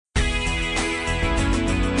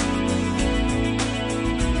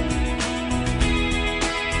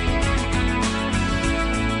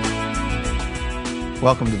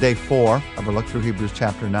Welcome to day 4 of our look through Hebrews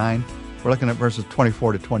chapter 9. We're looking at verses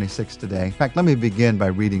 24 to 26 today. In fact, let me begin by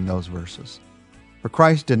reading those verses. For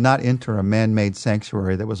Christ did not enter a man-made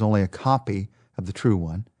sanctuary that was only a copy of the true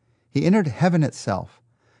one. He entered heaven itself,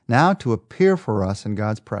 now to appear for us in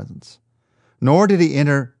God's presence. Nor did he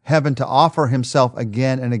enter heaven to offer himself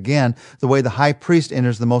again and again, the way the high priest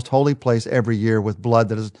enters the most holy place every year with blood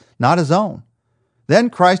that is not his own. Then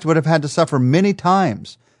Christ would have had to suffer many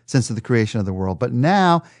times since the creation of the world. But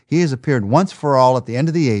now he has appeared once for all at the end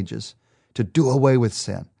of the ages to do away with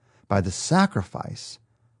sin by the sacrifice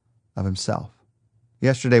of himself.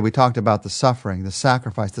 Yesterday we talked about the suffering, the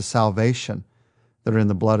sacrifice, the salvation that are in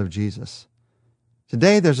the blood of Jesus.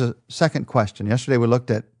 Today there's a second question. Yesterday we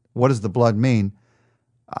looked at what does the blood mean.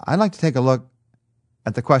 I'd like to take a look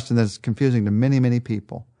at the question that is confusing to many, many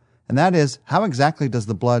people. And that is, how exactly does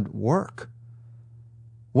the blood work?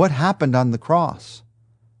 What happened on the cross?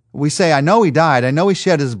 We say, I know he died, I know he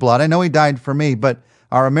shed his blood, I know he died for me, but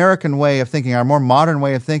our American way of thinking, our more modern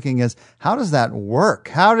way of thinking is, how does that work?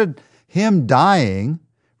 How did him dying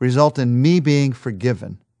result in me being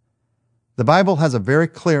forgiven? The Bible has a very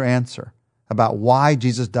clear answer about why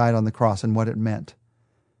Jesus died on the cross and what it meant.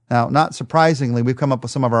 Now, not surprisingly, we've come up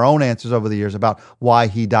with some of our own answers over the years about why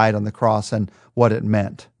he died on the cross and what it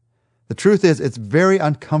meant. The truth is, it's very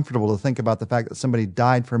uncomfortable to think about the fact that somebody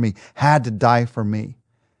died for me, had to die for me.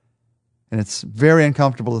 And it's very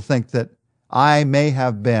uncomfortable to think that I may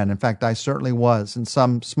have been, in fact, I certainly was, in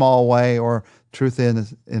some small way, or truth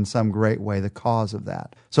in some great way, the cause of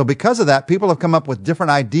that. So because of that, people have come up with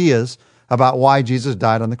different ideas about why Jesus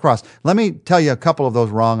died on the cross. Let me tell you a couple of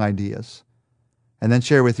those wrong ideas, and then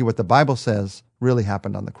share with you what the Bible says really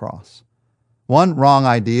happened on the cross. One wrong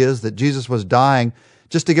idea is that Jesus was dying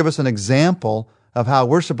just to give us an example of how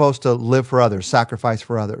we're supposed to live for others, sacrifice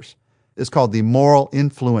for others. It's called the moral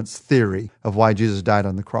influence theory of why Jesus died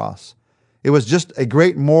on the cross. It was just a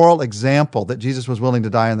great moral example that Jesus was willing to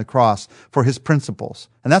die on the cross for his principles.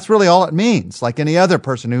 And that's really all it means, like any other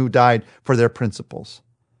person who died for their principles.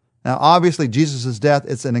 Now, obviously, Jesus' death,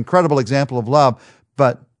 it's an incredible example of love,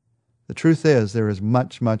 but the truth is there is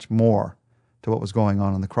much, much more to what was going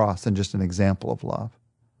on the cross than just an example of love.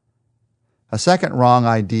 A second wrong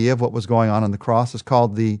idea of what was going on the cross is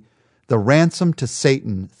called the ransom to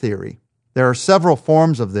Satan theory. There are several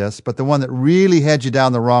forms of this, but the one that really heads you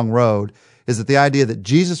down the wrong road is that the idea that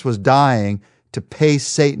Jesus was dying to pay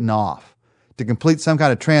Satan off, to complete some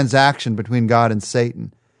kind of transaction between God and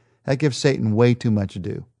Satan. That gives Satan way too much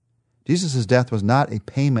due. Jesus' death was not a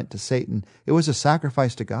payment to Satan. It was a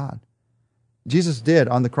sacrifice to God. Jesus did,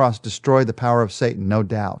 on the cross, destroy the power of Satan, no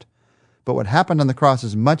doubt. But what happened on the cross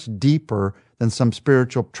is much deeper than some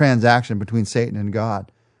spiritual transaction between Satan and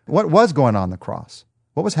God. What was going on the cross?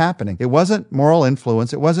 What was happening? It wasn't moral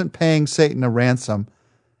influence. It wasn't paying Satan a ransom.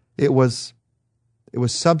 It was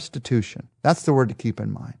substitution. That's the word to keep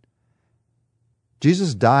in mind.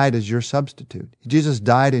 Jesus died as your substitute. Jesus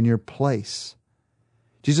died in your place.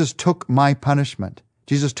 Jesus took my punishment.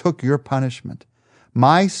 Jesus took your punishment.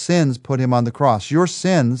 My sins put him on the cross. Your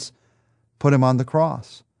sins put him on the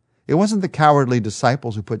cross. It wasn't the cowardly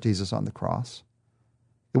disciples who put Jesus on the cross.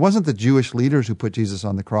 It wasn't the Jewish leaders who put Jesus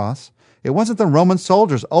on the cross. It wasn't the Roman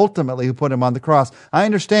soldiers ultimately who put him on the cross. I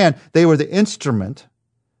understand they were the instrument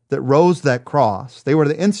that rose that cross. They were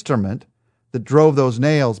the instrument that drove those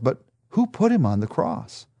nails, but who put him on the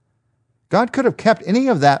cross? God could have kept any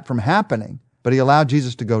of that from happening, but he allowed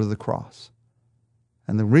Jesus to go to the cross.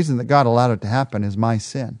 And the reason that God allowed it to happen is my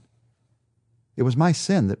sin. It was my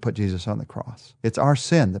sin that put Jesus on the cross. It's our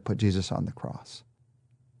sin that put Jesus on the cross.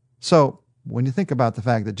 So, when you think about the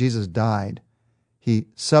fact that Jesus died, he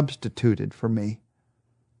substituted for me.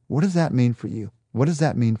 What does that mean for you? What does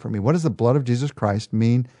that mean for me? What does the blood of Jesus Christ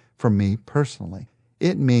mean for me personally?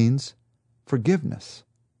 It means forgiveness.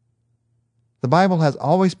 The Bible has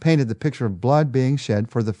always painted the picture of blood being shed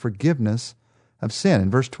for the forgiveness of sin. In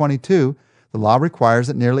verse 22, the law requires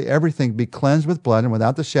that nearly everything be cleansed with blood, and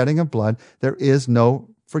without the shedding of blood, there is no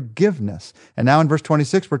forgiveness. And now in verse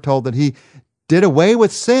 26, we're told that he did away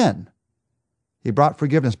with sin. He brought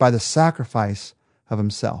forgiveness by the sacrifice of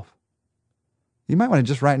himself. You might want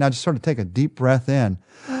to just right now just sort of take a deep breath in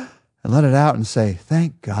and let it out and say,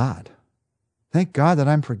 thank God. Thank God that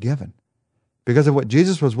I'm forgiven because of what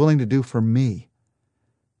Jesus was willing to do for me.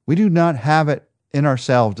 We do not have it in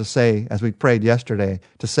ourselves to say, as we prayed yesterday,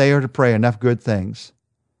 to say or to pray enough good things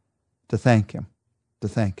to thank him,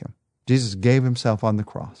 Jesus gave himself on the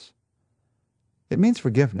cross. It means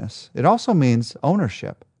forgiveness. It also means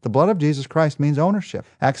ownership. The blood of Jesus Christ means ownership.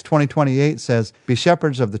 Acts 20:28 says, be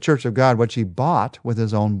shepherds of the church of God, which he bought with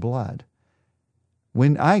his own blood.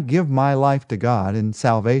 When I give my life to God in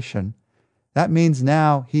salvation, that means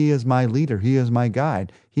now He is my leader. He is my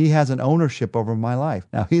guide. He has an ownership over my life.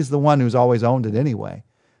 Now, He's the one who's always owned it anyway.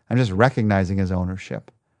 I'm just recognizing His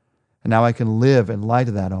ownership. And now I can live in light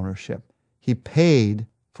of that ownership. He paid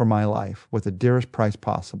for my life with the dearest price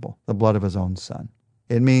possible, the blood of His own Son.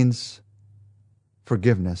 It means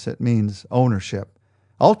forgiveness. It means ownership.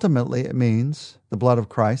 Ultimately, it means the blood of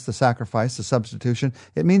Christ, the sacrifice, the substitution.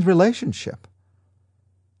 It means relationship.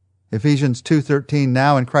 Ephesians 2:13,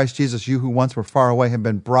 now in Christ Jesus, you who once were far away have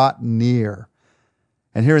been brought near.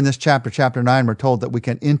 And here in this chapter 9, we're told that we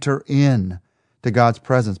can enter in to God's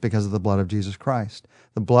presence because of the blood of Jesus Christ.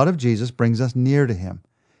 The blood of Jesus brings us near to Him.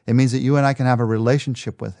 It means that you and I can have a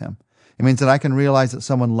relationship with Him. It means that I can realize that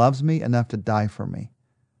someone loves me enough to die for me.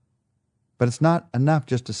 But it's not enough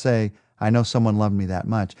just to say, I know someone loved me that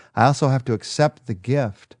much. I also have to accept the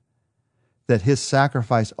gift that His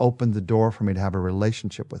sacrifice opened the door for me to have a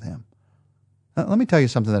relationship with Him. Now, let me tell you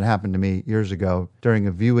something that happened to me years ago during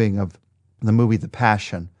a viewing of the movie The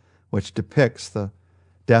Passion, which depicts the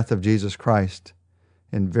death of Jesus Christ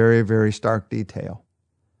in very, very stark detail.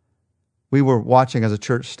 We were watching as a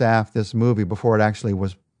church staff this movie before it actually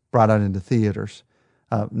was brought out into theaters.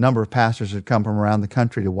 A number of pastors had come from around the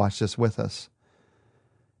country to watch this with us.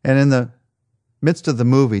 And in the midst of the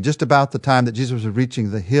movie, just about the time that Jesus was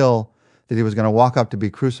reaching the hill that He was going to walk up to be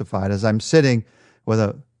crucified, as I'm sitting with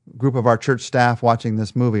a group of our church staff watching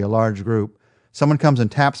this movie, a large group, someone comes and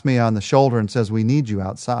taps me on the shoulder and says, we need you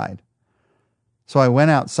outside. So I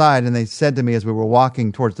went outside, and they said to me as we were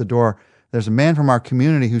walking towards the door, there's a man from our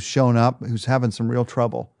community who's shown up who's having some real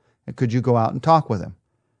trouble. And could you go out and talk with him?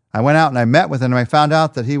 I went out and I met with him, and I found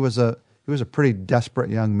out that he was a pretty desperate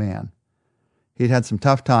young man. He'd had some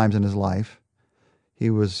tough times in his life. He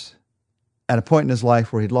was at a point in his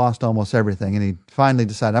life where he'd lost almost everything, and he finally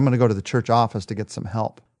decided, I'm going to go to the church office to get some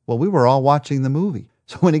help. Well, we were all watching the movie.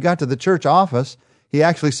 So when he got to the church office, he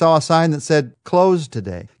actually saw a sign that said, closed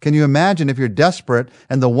today. Can you imagine if you're desperate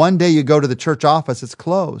and the one day you go to the church office, it's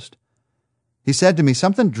closed? He said to me,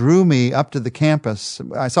 something drew me up to the campus.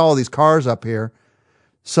 I saw all these cars up here.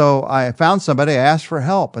 So I found somebody, I asked for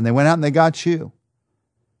help, and they went out and they got you.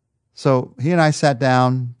 So he and I sat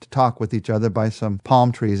down to talk with each other by some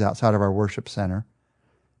palm trees outside of our worship center.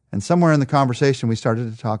 And somewhere in the conversation, we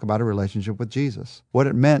started to talk about a relationship with Jesus, what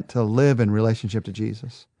it meant to live in relationship to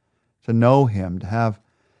Jesus, to know Him, to have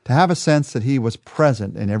a sense that He was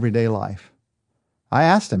present in everyday life. I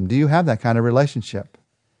asked him, do you have that kind of relationship?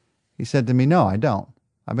 He said to me, no, I don't.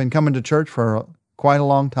 I've been coming to church for quite a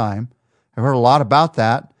long time. I've heard a lot about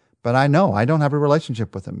that, but I know I don't have a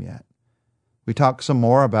relationship with Him yet. We talked some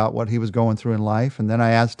more about what he was going through in life, and then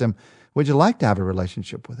I asked him, would you like to have a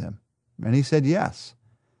relationship with Him? And he said, yes.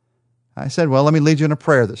 I said, well, let me lead you in a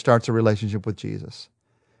prayer that starts a relationship with Jesus.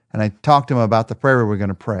 And I talked to him about the prayer we were going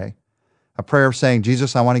to pray. A prayer of saying,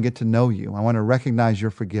 Jesus, I want to get to know You. I want to recognize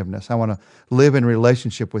Your forgiveness. I want to live in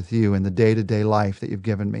relationship with You in the day-to-day life that You've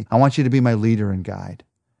given me. I want You to be my leader and guide.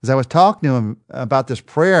 As I was talking to him about this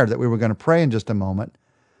prayer that we were going to pray in just a moment,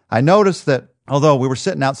 I noticed that although we were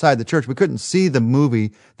sitting outside the church, we couldn't see the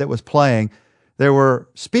movie that was playing. There were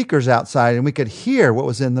speakers outside, and we could hear what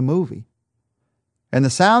was in the movie. And the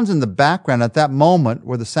sounds in the background at that moment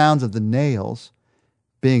were the sounds of the nails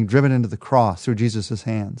being driven into the cross through Jesus'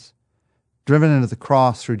 hands, driven into the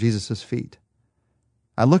cross through Jesus' feet.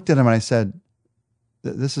 I looked at him and I said,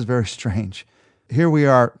 this is very strange. Here we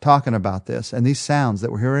are talking about this, and these sounds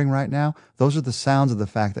that we're hearing right now, those are the sounds of the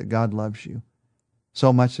fact that God loves you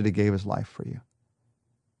so much that He gave His life for you.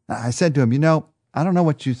 I said to him, I don't know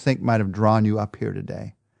what you think might have drawn you up here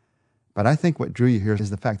today, but I think what drew you here is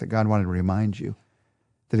the fact that God wanted to remind you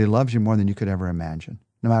that He loves you more than you could ever imagine,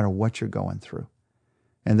 no matter what you're going through.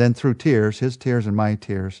 And then through tears, His tears and my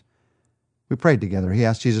tears, we prayed together. He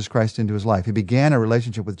asked Jesus Christ into his life. He began a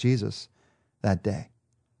relationship with Jesus that day.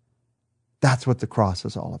 That's what the cross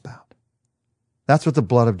is all about. That's what the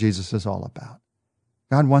blood of Jesus is all about.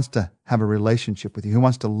 God wants to have a relationship with you. He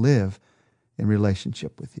wants to live in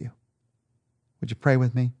relationship with you. Would you pray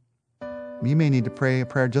with me? You may need to pray a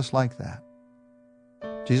prayer just like that.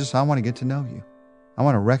 Jesus, I want to get to know You. I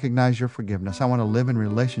want to recognize Your forgiveness. I want to live in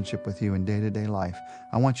relationship with You in day-to-day life.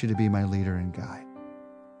 I want You to be my leader and guide.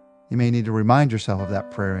 You may need to remind yourself of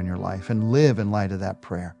that prayer in your life and live in light of that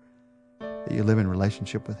prayer, that you live in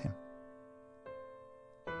relationship with Him.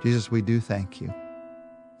 Jesus, we do thank You.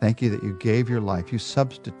 Thank You that You gave Your life. You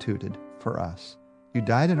substituted for us. You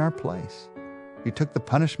died in our place. You took the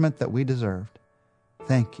punishment that we deserved.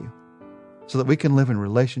 Thank You. So that we can live in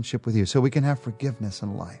relationship with You, so we can have forgiveness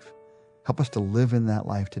in life. Help us to live in that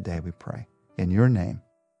life today, we pray. In Your name,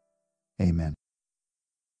 amen.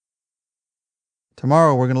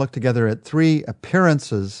 Tomorrow we're going to look together at 3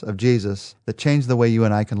 appearances of Jesus that change the way you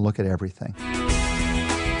and I can look at everything.